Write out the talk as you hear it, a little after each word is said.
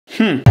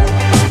What's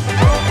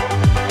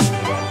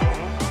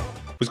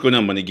going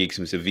on, Money Geeks?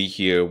 Mr. V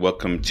here.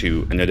 Welcome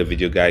to another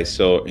video, guys.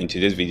 So in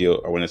today's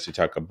video, I want us to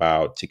talk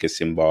about ticker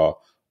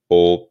symbol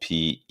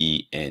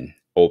OPEN,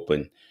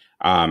 Open.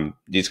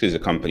 This is a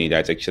company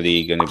that's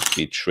actually going to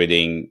be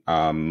trading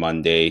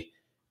Monday.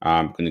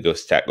 Going to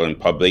start going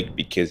public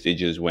because they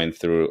just went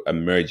through a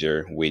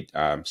merger with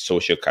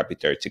Social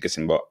Capital, ticker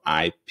symbol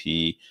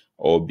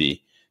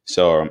IPOB.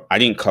 So I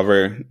didn't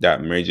cover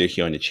that merger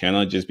here on the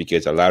channel just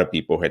because a lot of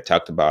people had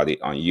talked about it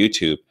on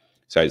YouTube.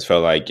 So I just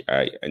felt like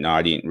I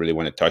didn't really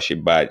want to touch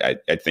it, but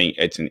I think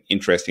it's an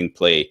interesting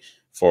play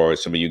for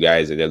some of you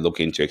guys that are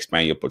looking to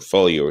expand your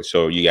portfolio.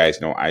 So you guys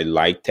know I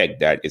like tech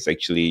that is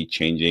actually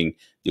changing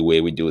the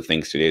way we do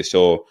things today.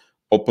 So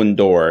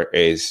Opendoor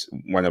is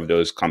one of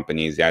those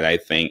companies that I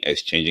think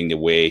is changing the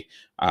way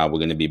we're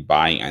going to be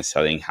buying and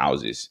selling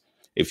houses.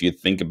 If you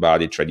think about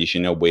the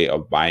traditional way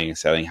of buying and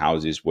selling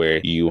houses where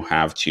you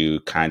have to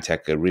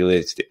contact a real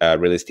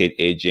estate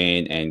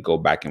agent and go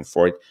back and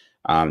forth,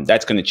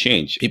 that's going to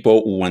change.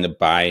 People who want to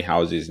buy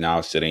houses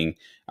now sitting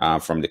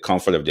from the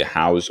comfort of their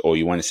house, or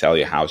you want to sell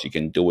your house, you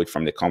can do it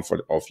from the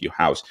comfort of your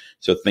house.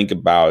 So think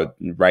about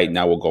right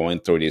now, we're going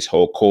through this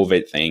whole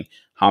COVID thing.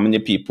 How many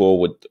people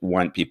would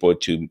want people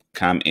to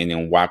come in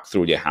and walk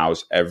through their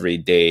house every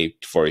day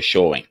for a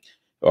showing?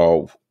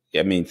 Or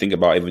I mean, think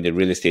about even the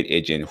real estate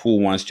agent who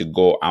wants to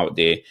go out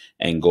there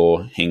and go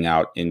hang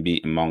out and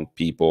be among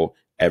people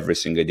every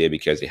single day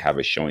because they have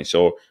a showing.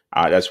 So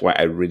that's what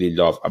I really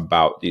love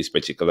about this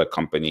particular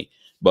company.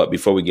 But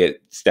before we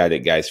get started,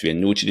 guys, if you're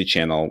new to the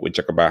channel, we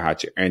talk about how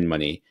to earn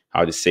money,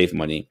 how to save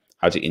money,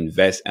 how to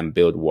invest and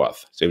build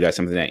wealth. So if that's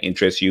something that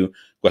interests you,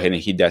 go ahead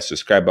and hit that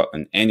subscribe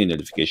button and the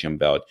notification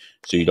bell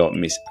so you don't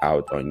miss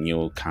out on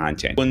new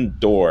content.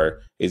 Opendoor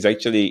is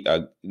actually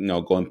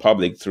going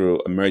public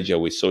through a merger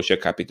with Social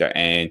Capital,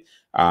 and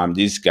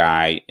this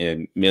guy,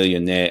 a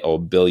millionaire or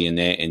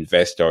billionaire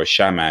investor,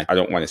 Shaman, I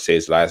don't want to say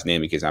his last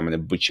name because I'm going to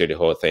butcher the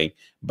whole thing,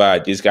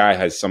 but this guy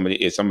is somebody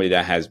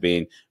that has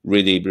been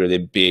really, really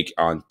big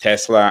on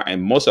Tesla,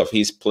 and most of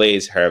his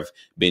plays have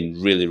been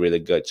really, really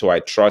good. So I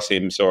trust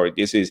him. So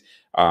this is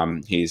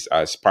his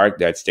spark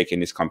that's taking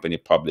this company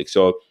public.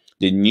 So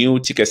the new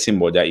ticker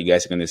symbol that you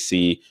guys are going to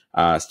see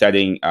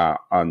starting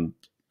on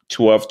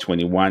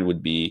 12/21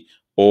 would be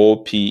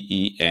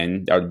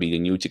OPEN. That would be the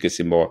new ticker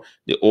symbol.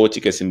 The old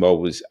ticker symbol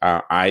was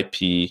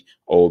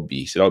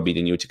IPOB. So that would be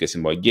the new ticker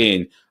symbol.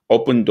 Again,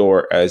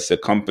 Opendoor is a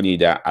company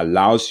that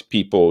allows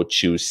people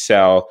to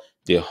sell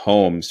their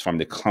homes from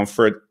the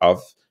comfort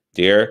of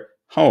their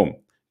home.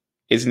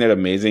 Isn't that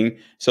amazing?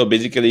 So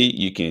basically,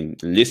 you can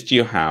list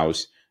your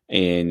house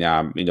and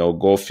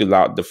go fill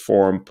out the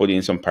form, put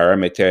in some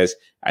parameters,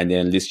 and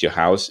then list your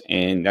house,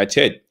 and that's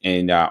it.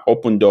 And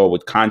Opendoor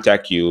would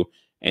contact you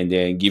and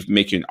then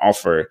make you an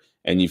offer.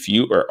 And if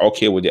you are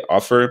okay with the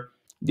offer,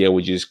 they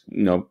would just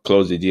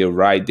close the deal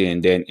right then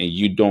and then, and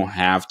you don't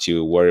have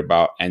to worry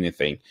about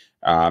anything.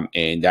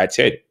 And that's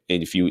it.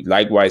 And if you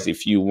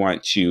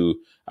want to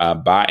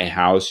buy a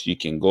house, you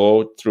can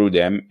go through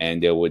them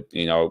and they would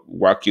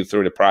walk you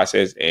through the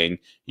process and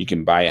you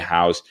can buy a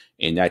house,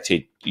 and that's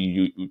it.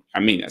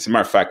 As a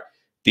matter of fact,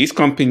 this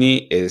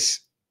company is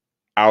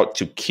out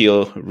to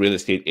kill real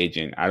estate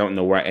agent. I don't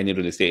know why any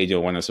real estate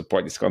agent want to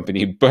support this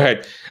company,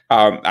 but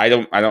I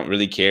don't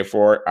really care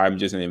for it. I'm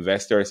just an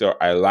investor, so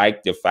I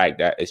like the fact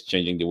that it's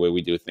changing the way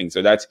we do things.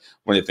 So that's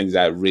one of the things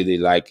I really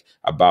like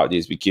about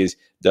this, because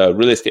the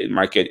real estate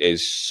market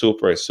is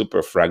super,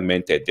 super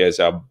fragmented. There's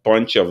a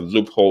bunch of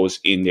loopholes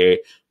in there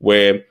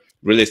where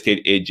real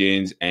estate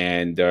agents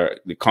and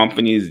the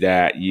companies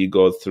that you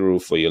go through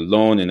for your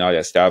loan and all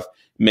that stuff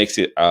makes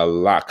it a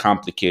lot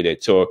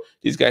complicated. So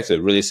these guys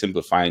are really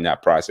simplifying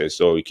that process.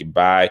 So you can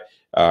buy,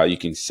 you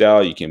can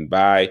sell, you can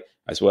buy,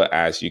 as well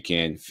as you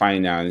can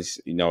finance,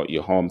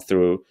 your home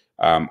through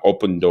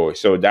Opendoor.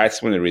 So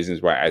that's one of the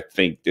reasons why I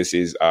think this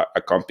is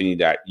a company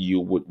that you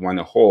would want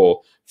to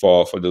hold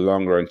for the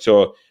long run.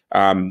 So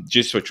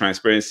just for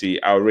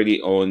transparency, I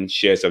already own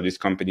shares of this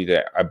company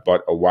that I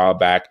bought a while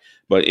back.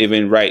 But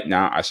even right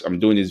now, as I'm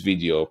doing this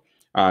video,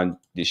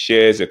 the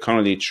shares are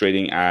currently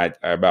trading at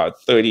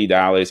about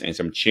 $30 and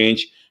some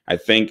change. I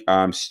think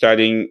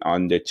starting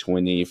on the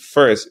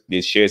 21st,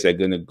 these shares are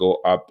going to go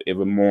up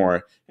even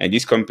more. And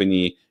this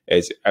company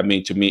is,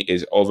 to me,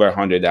 is over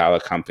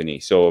 $100 company.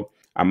 So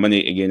I'm going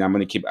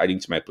to keep adding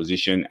to my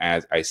position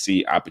as I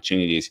see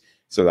opportunities.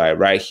 So like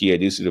right here,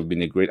 this would have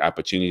been a great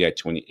opportunity at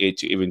 28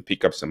 to even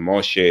pick up some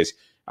more shares.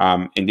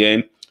 And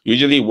then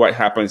usually what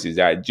happens is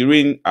that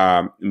during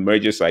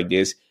mergers like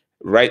this,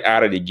 right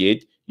out of the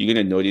gate, you're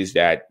going to notice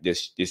that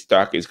this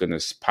stock is going to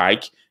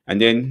spike.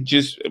 And then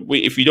just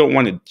wait. If you don't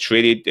want to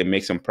trade it and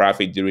make some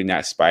profit during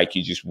that spike,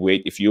 you just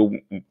wait. If you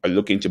are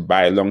looking to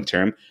buy long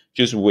term,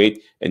 just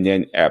wait and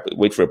then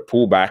wait for a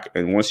pullback.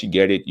 And once you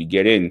get it, you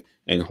get in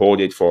and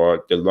hold it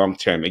for the long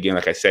term. Again,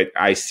 like I said,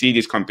 I see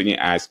this company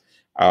as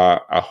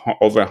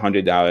over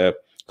 $100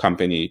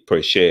 company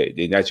per share.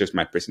 And that's just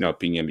my personal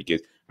opinion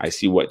because I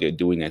see what they're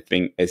doing. I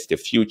think it's the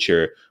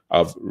future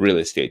of real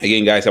estate.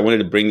 Again, guys, I wanted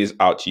to bring this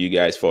out to you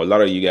guys. For a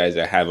lot of you guys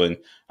that haven't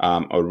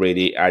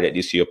already added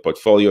this to your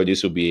portfolio,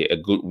 this will be a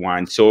good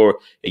one. So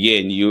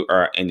again, you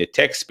are in the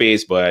tech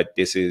space, but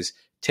this is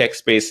tech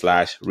space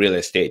 / real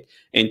estate.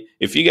 And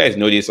if you guys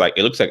notice, like,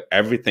 it looks like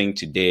everything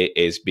today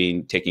is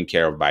being taken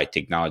care of by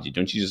technology.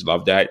 Don't you just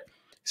love that?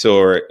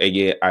 So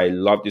again, I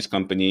love this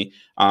company.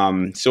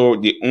 So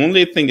the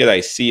only thing that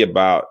I see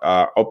about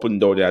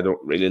Opendoor that I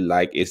don't really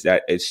like is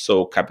that it's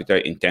so capital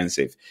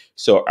intensive.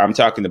 So I'm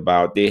talking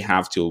about they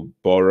have to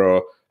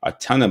borrow a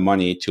ton of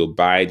money to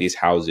buy these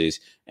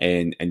houses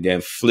and then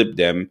flip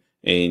them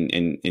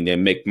and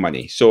then make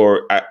money. So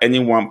at any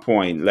one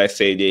point, let's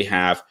say they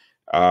have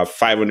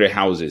 500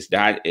 houses.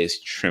 That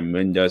is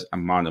tremendous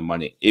amount of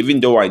money.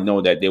 Even though I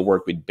know that they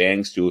work with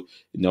banks to,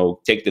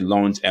 take the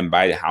loans and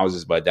buy the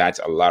houses, but that's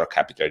a lot of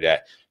capital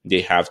that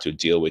they have to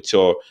deal with.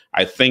 So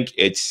I think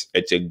it's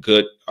a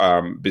good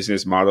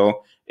business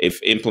model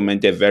if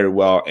implemented very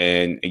well.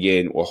 And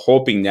again, we're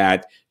hoping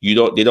that they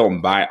don't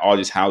buy all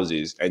these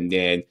houses and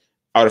then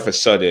out of a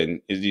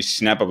sudden, if you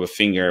snap of a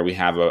finger, we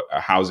have a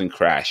housing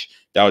crash.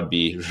 That would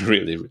be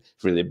really,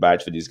 really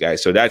bad for these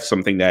guys. So that's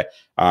something that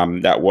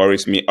that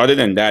worries me. Other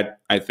than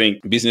that, I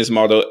think business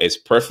model is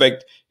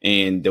perfect,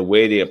 and the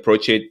way they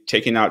approach it,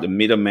 taking out the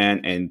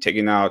middleman and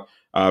taking out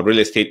real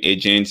estate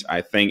agents, I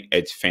think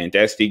it's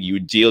fantastic. You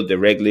deal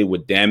directly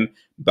with them,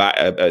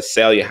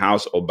 sell your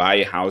house or buy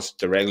your house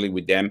directly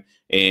with them,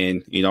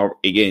 and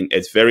again,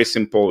 it's very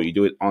simple. You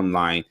do it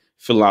online,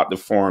 fill out the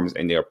forms,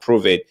 and they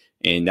approve it.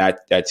 And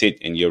that's it,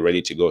 and you're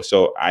ready to go.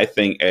 So I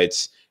think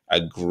it's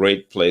a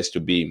great place to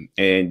be.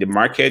 And the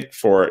market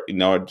for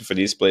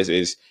this place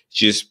is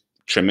just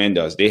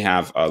tremendous. They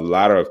have a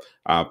lot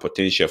of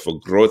potential for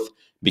growth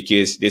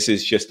because this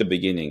is just the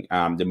beginning.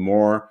 The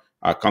more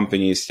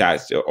companies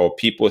or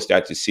people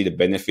start to see the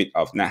benefit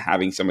of not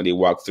having somebody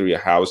walk through your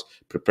house,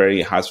 preparing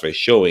your house for a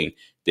showing,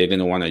 they're going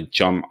to want to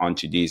jump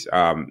onto these.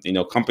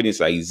 Companies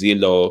like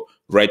Zillow,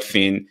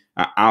 Redfin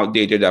are out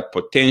there that are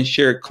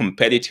potential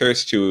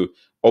competitors to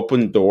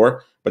Opendoor,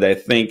 but I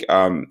think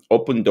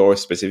Opendoor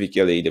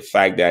specifically, the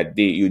fact that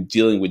you're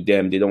dealing with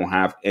them, they don't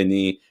have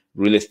any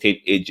real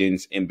estate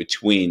agents in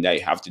between that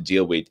you have to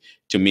deal with,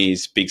 to me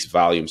speaks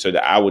volume. So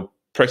that I would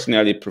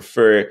personally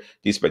prefer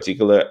this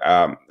particular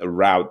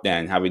route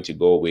than having to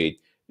go with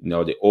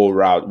the old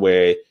route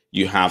where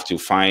you have to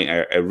find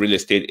a real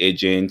estate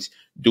agent,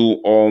 do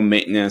all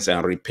maintenance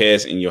and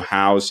repairs in your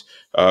house,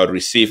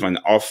 receive an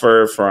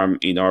offer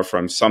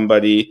from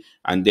somebody,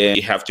 and then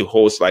you have to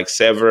host like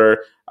several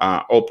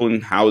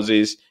open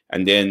houses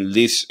and then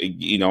list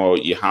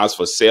your house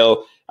for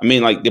sale. I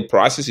mean, like, the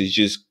process is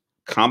just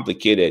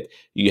complicated.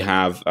 You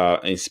have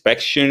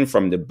inspection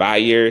from the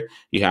buyer.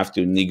 You have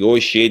to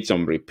negotiate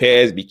some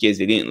repairs because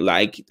they didn't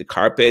like the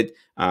carpet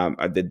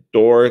at the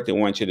door. They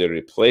want you to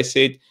replace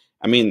it.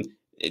 I mean,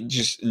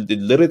 just the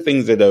little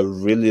things that are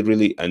really,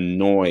 really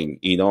annoying,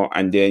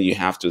 and then you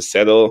have to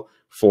settle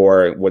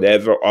for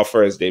whatever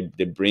offers they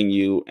bring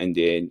you. And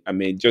then, I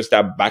mean, just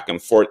that back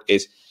and forth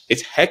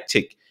it's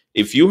hectic.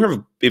 If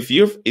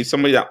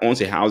somebody that owns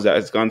a house that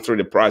has gone through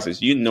the process,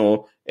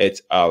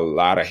 it's a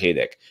lot of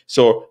headache.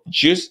 So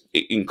just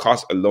in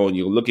cost alone,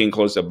 you're looking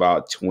close to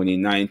about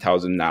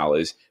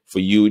 $29,000 for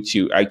you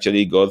to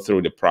actually go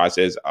through the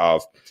process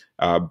of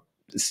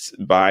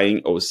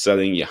buying or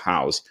selling your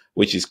house,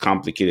 which is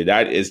complicated.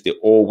 That is the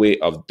old way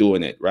of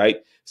doing it, right?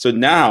 So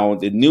now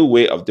the new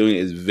way of doing it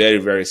is very,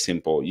 very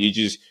simple.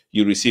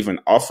 You receive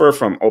an offer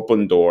from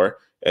Opendoor,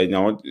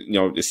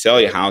 to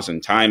sell your house in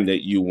time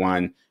that you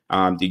want.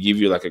 They give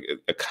you like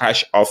a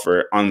cash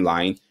offer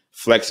online,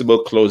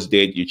 flexible close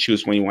date. You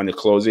choose when you want to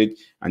close it.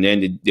 And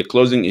then the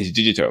closing is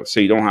digital. So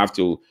you don't have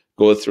to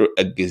go through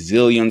a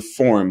gazillion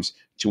forms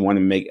to want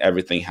to make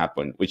everything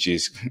happen, which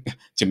is,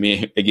 to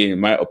me, again, in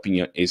my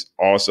opinion, is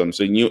awesome.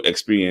 So new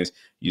experience,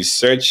 you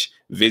search,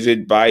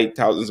 visit, buy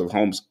thousands of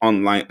homes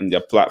online on their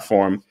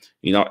platform.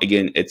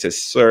 Again, it's a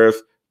serve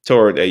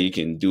tour that you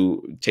can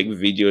do, take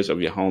videos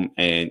of your home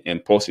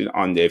and post it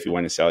on there if you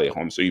want to sell your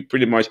home. So you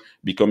pretty much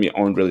become your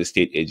own real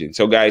estate agent.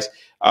 So guys,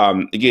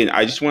 again,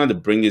 I just wanted to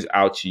bring this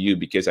out to you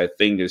because I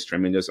think there's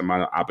tremendous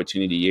amount of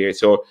opportunity here.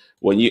 So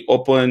when you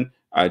open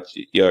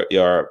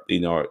your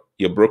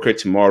broker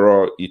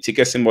tomorrow, your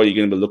ticker symbol you're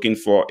going to be looking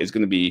for is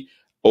going to be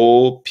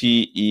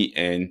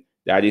OPEN.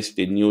 That is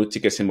the new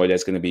ticker symbol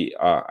that's going to be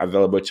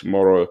available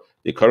tomorrow.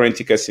 The current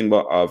ticker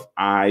symbol of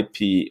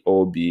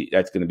IPOB,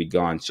 that's going to be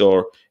gone.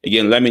 So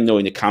again, let me know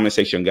in the comment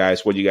section,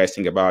 guys, what you guys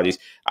think about this.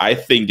 I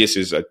think this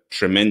is a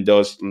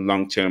tremendous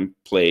long-term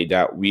play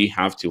that we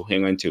have to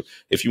hang on to.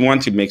 If you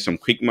want to make some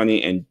quick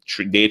money and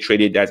day trade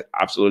it, that's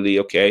absolutely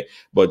okay.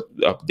 But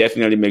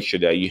definitely make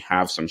sure that you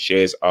have some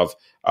shares of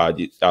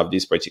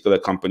this particular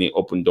company,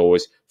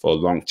 Opendoor, for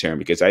long term,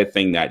 because I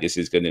think that this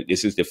is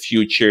the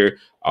future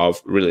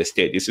of real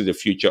estate. This is the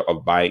future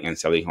of buying and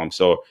selling homes.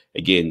 So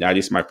again, that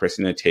is my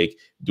personal take. take,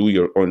 do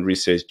your own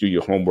research, do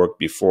your homework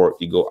before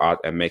you go out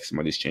and make some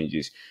of these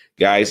changes.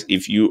 Guys,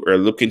 if you are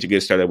looking to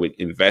get started with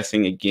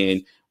investing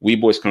again,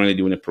 WeBull is currently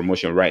doing a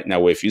promotion right now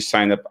where if you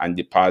sign up and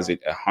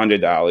deposit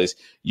 $100,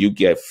 you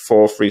get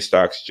 4 free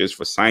stocks just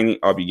for signing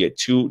up. You get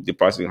 2,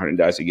 depositing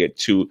 $100, you get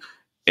 2.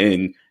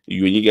 And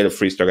when you get a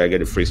free stock, I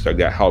get a free stock.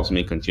 That helps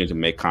me continue to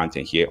make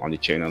content here on the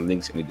channel.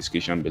 Links in the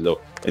description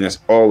below. And as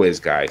always,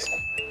 guys,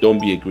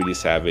 don't be a greedy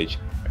savage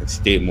and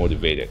stay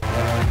motivated.